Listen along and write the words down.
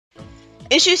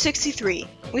Issue 63.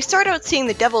 We start out seeing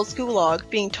the Devil's Gulag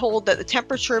being told that the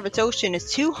temperature of its ocean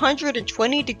is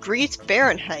 220 degrees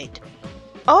Fahrenheit.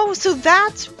 Oh, so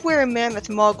that's where Mammoth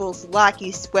Muggle's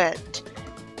lackeys went.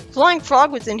 Flying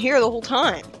Frog was in here the whole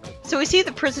time. So we see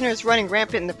the prisoners running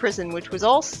rampant in the prison, which was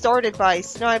all started by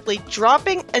Snively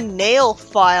dropping a nail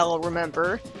file,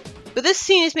 remember? But this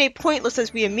scene is made pointless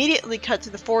as we immediately cut to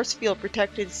the force field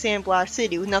protected Sandblast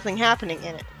City with nothing happening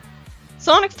in it.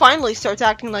 Sonic finally starts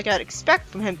acting like I'd expect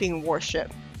from him being a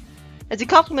warship, as he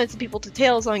compliments the people to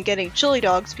Tails on getting chili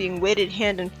dogs being weighted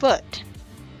hand and foot.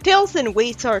 Tails then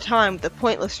wastes our time with a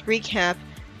pointless recap,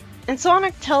 and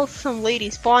Sonic tells some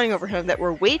ladies fawning over him that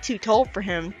we're way too tall for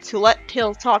him to let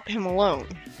Tails talk to him alone.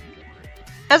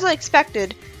 As I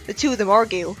expected, the two of them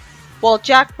argue, while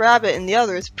Jack Rabbit and the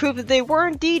others prove that they were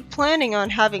indeed planning on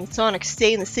having Sonic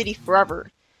stay in the city forever.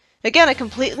 Again, I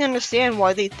completely understand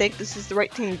why they think this is the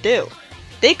right thing to do.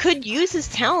 They could use his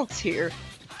talents here.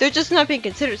 They're just not being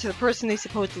considered to the person they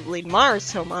supposedly admire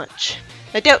so much.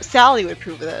 I doubt Sally would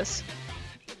approve of this.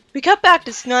 We cut back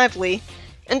to Snively,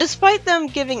 and despite them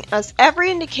giving us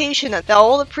every indication that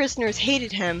all the prisoners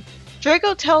hated him,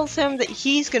 Draco tells him that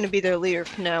he's going to be their leader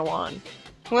from now on.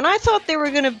 When I thought they were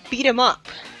going to beat him up.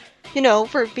 You know,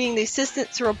 for being the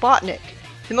assistant to Robotnik,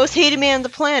 the most hated man on the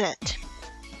planet.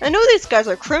 I know these guys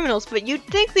are criminals, but you'd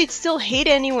think they'd still hate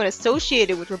anyone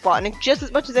associated with Robotnik just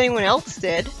as much as anyone else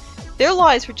did. Their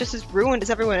lives were just as ruined as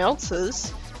everyone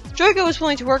else's. Drago was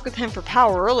willing to work with him for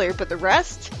power earlier, but the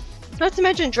rest? Not to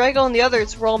mention Drago and the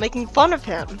others were all making fun of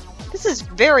him. This is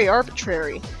very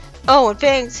arbitrary. Oh, and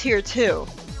Fang's here too.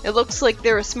 It looks like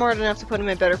they were smart enough to put him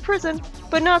in a better prison,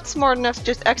 but not smart enough to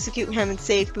just execute him and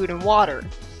save food and water.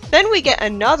 Then we get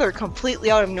another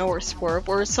completely out of nowhere swerve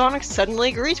where Sonic suddenly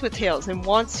agrees with Tails and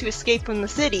wants to escape from the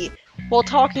city, while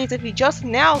talking as if he just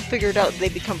now figured out they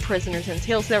become prisoners and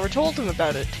Tails never told him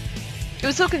about it. It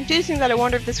was so confusing that I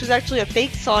wonder if this was actually a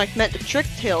fake Sonic meant to trick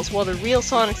Tails while the real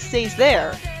Sonic stays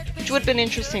there, which would have been an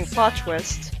interesting plot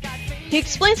twist. He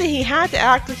explains that he had to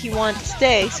act like he wanted to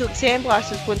stay so the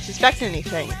Sandblasters wouldn't suspect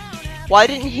anything. Why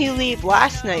didn't he leave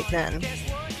last night then?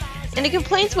 And he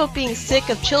complains about being sick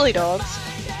of chili dogs,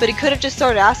 but he could have just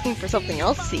started asking for something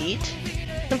else to eat.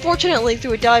 Unfortunately,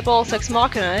 through a diabolic ex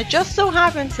machina, it just so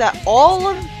happens that all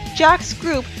of Jack's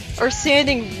group are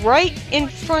standing right in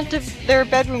front of their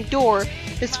bedroom door,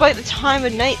 despite the time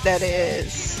of night that it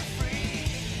is.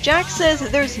 Jack says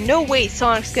that there's no way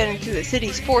Sonic's getting through the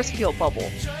city's force field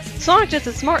bubble. Sonic does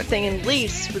a smart thing and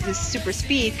leaves with his super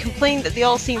speed, complaining that they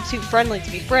all seem too friendly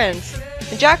to be friends,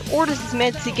 and Jack orders his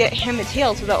men to get him and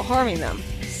Tails without harming them.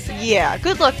 Yeah,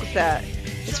 good luck with that.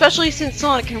 Especially since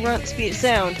Sonic can run at the speed of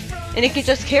sound, and he can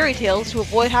just carry Tails to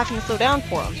avoid having to slow down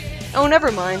for him. Oh,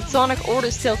 never mind, Sonic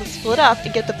orders Tails to split up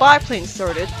and get the biplane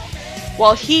started,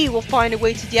 while he will find a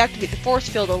way to deactivate the force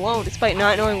field alone despite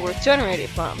not knowing where it's generated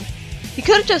from. He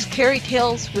could have just carried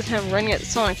Tails with him running at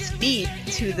Sonic's speed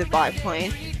to the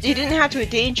biplane. He didn't have to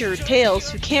endanger Tails,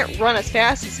 who can't run as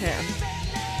fast as him.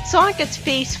 Sonic gets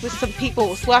faced with some people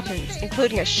with weapons,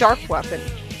 including a sharp weapon.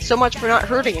 So much for not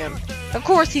hurting him. Of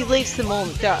course, he leaves them all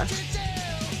in the dust.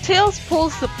 Tails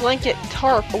pulls the blanket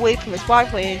tarp away from his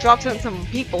biplane and drops it on some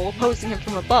people opposing him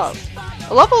from above.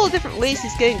 I love all the different ways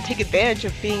he's getting to take advantage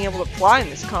of being able to fly in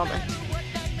this comic.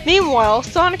 Meanwhile,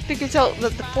 Sonic figures out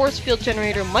that the force field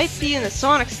generator might be in the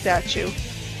Sonic statue,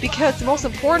 because the most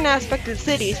important aspect of the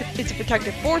city is a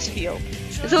protective force field,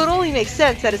 and so it only makes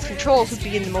sense that his controls would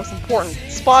be in the most important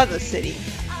spot of the city.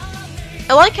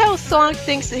 I like how Sonic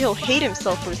thinks that he'll hate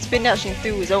himself for spin dashing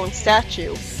through his own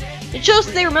statue. It shows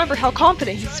that they remember how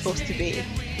confident he's supposed to be.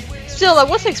 Still, I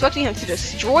wasn't expecting him to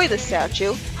destroy the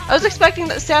statue. I was expecting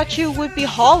that the statue would be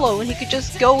hollow and he could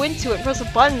just go into it and press a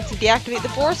button to deactivate the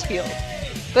force field.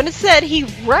 But instead, he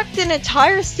wrecked an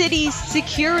entire city's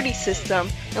security system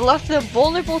and left them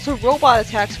vulnerable to robot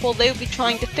attacks while they would be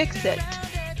trying to fix it.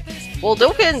 Well,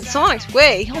 don't get in Sonic's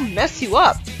way, he'll mess you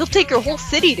up. He'll take your whole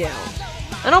city down.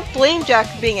 I don't blame Jack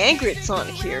for being angry at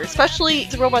Sonic here, especially if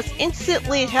the robots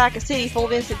instantly attack a city full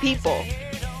of innocent people.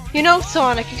 You know,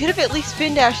 Sonic, you could have at least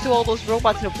spin dashed through all those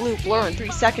robots in a blue blur in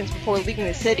 3 seconds before leaving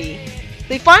the city.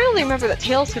 They finally remember that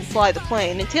Tails can fly the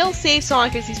plane, and Tails saves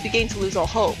Sonic as he's beginning to lose all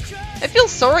hope. I feel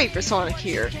sorry for Sonic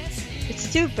here.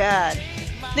 It's too bad.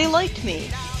 They liked me.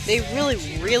 They really,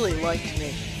 really liked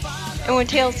me. And when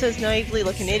Tails says naively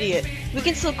like an idiot, we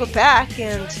can still go back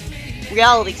and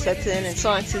reality sets in and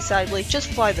Sonic says sadly, just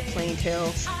fly the plane,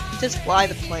 Tails. Just fly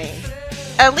the plane.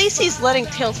 At least he's letting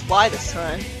Tails fly this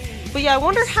time. But yeah, I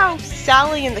wonder how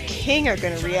Sally and the King are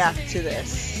gonna react to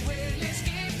this.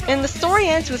 And the story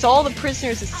ends with all the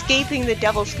prisoners escaping the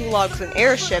Devil's Gulag with an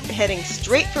airship heading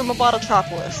straight for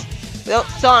Mobotropolis. without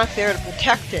Sonic there to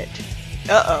protect it.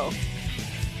 Uh-oh.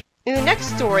 In the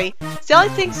next story, Sally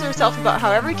thinks to herself about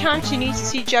how every time she needs to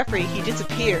see Jeffrey, he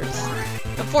disappears.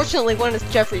 Unfortunately, one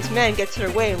of Jeffrey's men gets in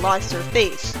her way and lies to her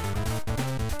face,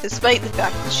 despite the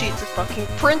fact that she's a fucking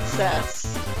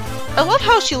princess. I love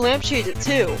how she lampshades it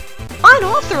too.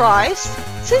 Unauthorized?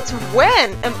 Since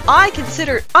when am I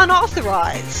considered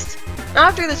unauthorized?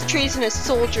 After this treasonous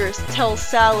soldier tells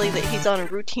Sally that he's on a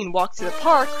routine walk to the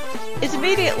park, it's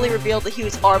immediately revealed that he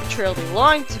was arbitrarily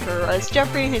lying to her as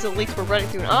Jeffrey and his elites were running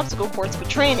through an obstacle course for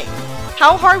training.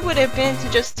 How hard would it have been to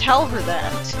just tell her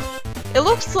that? It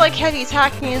looks like Hetty's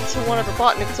hacking into one of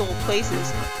Robotnik's old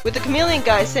places, with the chameleon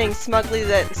guy saying smugly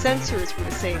that the sensors were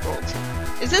disabled.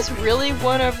 Is this really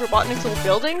one of Robotnik's old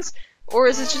buildings? Or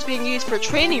is this just being used for a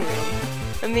training room?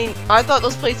 I mean, I thought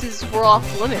those places were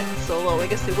off limits, although I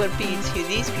guess they wouldn't be to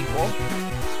these people.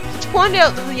 It's pointed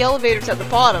out that the elevator's at the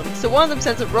bottom, so one of them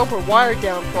sends a rope or wire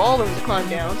down for all of them to climb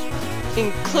down,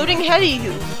 including Hetty,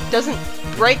 who doesn't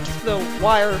break the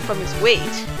wire from his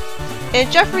weight. And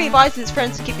Jeffrey advises his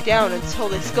friends to keep it down until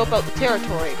they scope out the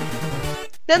territory.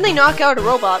 Then they knock out a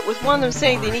robot, with one of them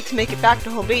saying they need to make it back to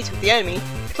home base with the enemy,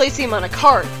 placing him on a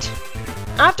cart.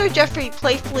 After Jeffrey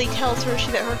playfully tells her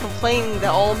that her complaining that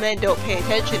all men don't pay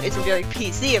attention isn't very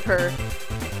PC of her,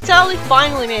 Sally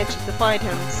finally manages to find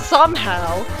him,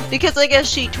 somehow, because I guess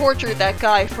she tortured that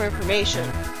guy for information.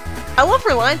 I love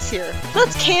her lines here.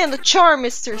 Let's can the charm,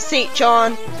 Mr. St.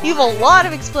 John. You have a lot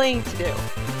of explaining to do.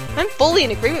 I'm fully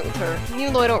in agreement with her,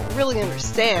 even though I don't really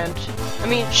understand. I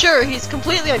mean, sure, he's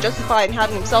completely unjustified in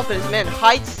having himself and his men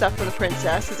hide stuff from the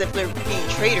princess as if they're being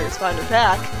traitors behind her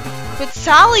back. But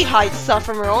Sally hides stuff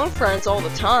from her own friends all the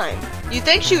time. You'd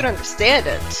think she would understand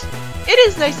it. It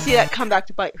is nice to see that come back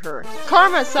to bite her.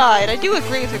 Karma aside, I do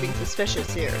agree with her being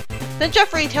suspicious here. Then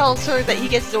Jeffrey tells her that he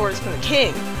gets his orders from the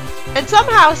king. And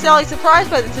somehow Sally's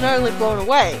surprised by this and utterly blown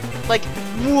away. Like,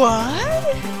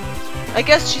 what? I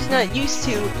guess she's not used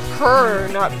to her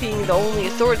not being the only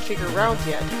authority figure around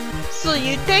yet. So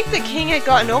you'd think the king had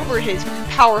gotten over his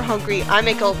power-hungry, I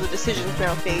make all the decisions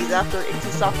now phase after it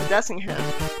stopped possessing him.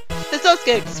 This does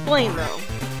get explained though.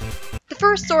 The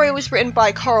first story was written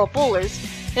by Carl Bullers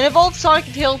and involved Sonic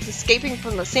and Tails escaping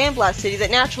from the Sandblast City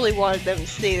that naturally wanted them to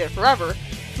stay there forever.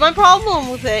 My problem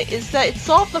with it is that it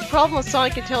solved the problem of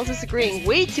Sonic and Tails disagreeing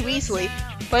way too easily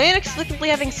by inexplicably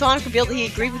having Sonic reveal that he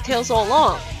agreed with Tails all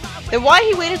along. Then why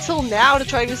he waited till now to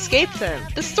try to escape them?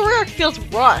 The story arc feels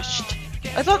rushed.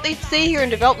 I thought they'd stay here and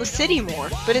develop the city more,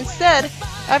 but instead,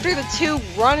 after the two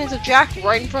run into Jack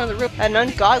right in front of the roof at an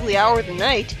ungodly hour of the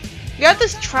night, we have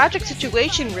this tragic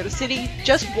situation where the city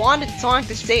just wanted Sonic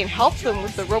to stay and help them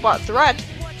with the robot threat,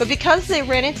 but because they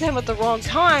ran into him at the wrong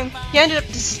time, he ended up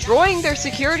destroying their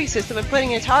security system and putting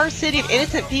an entire city of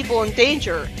innocent people in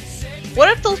danger. What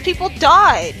if those people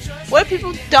died? What if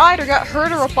people died or got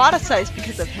hurt or roboticized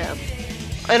because of him?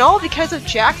 And all because of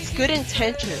Jack's good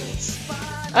intentions.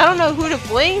 I don't know who to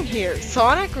blame here,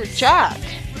 Sonic or Jack?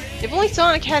 If only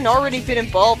Sonic hadn't already been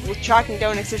involved with tracking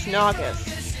down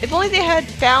Nagus. If only they had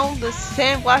found the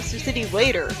Sandblaster City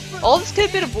later, all this could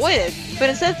have been avoided, but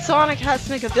instead Sonic has to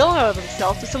make a villain out of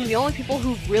himself to some of the only people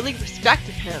who really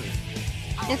respected him.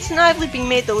 And Snively being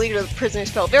made the leader of the prisoners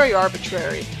felt very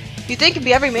arbitrary. You'd think it'd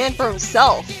be every man for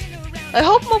himself. I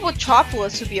hope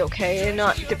Mobotropolis would be okay and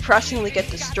not depressingly get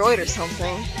destroyed or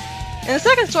something. And the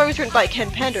second story was written by Ken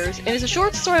Penders, and is a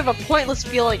short story of a pointless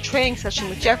feel-like training session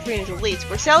with Jeffrey and his elites,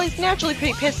 where Sally's naturally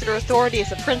pretty pissed at her authority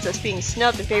as a princess being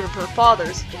snubbed in favor of her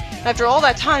father's, after all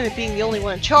that time of being the only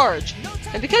one in charge.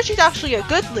 And because she's actually a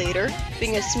good leader,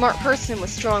 being a smart person with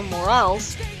strong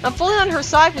morals, I'm fully on her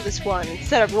side with this one,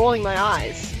 instead of rolling my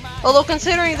eyes. Although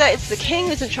considering that it's the king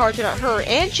who's in charge and not her,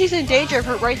 and she's in danger of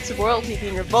her rights to royalty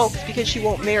being revoked because she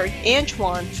won't marry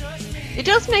Antoine, it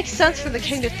does make sense for the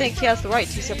king to think he has the right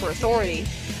to usurp her authority.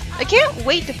 I can't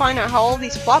wait to find out how all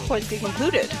these plot points get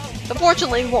concluded.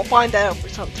 Unfortunately, we won't find that out for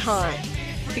some time.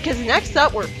 Because next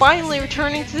up, we're finally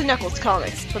returning to the Knuckles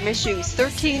comic, from issues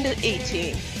 13 to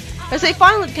 18. I say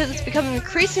finally because it's becoming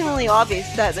increasingly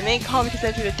obvious that the main comic has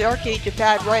entered a dark age of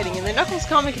bad writing, and the Knuckles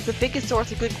comic is the biggest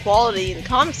source of good quality in the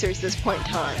comic series at this point in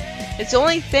time. It's the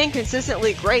only thing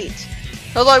consistently great.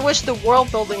 Although I wish the world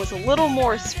building was a little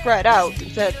more spread out,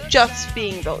 instead of just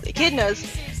being about the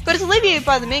echidnas, but it's alleviated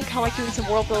by the main comic doing some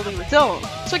world building of its own,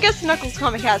 so I guess the Knuckles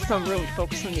comic has some room to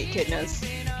focus on the echidnas.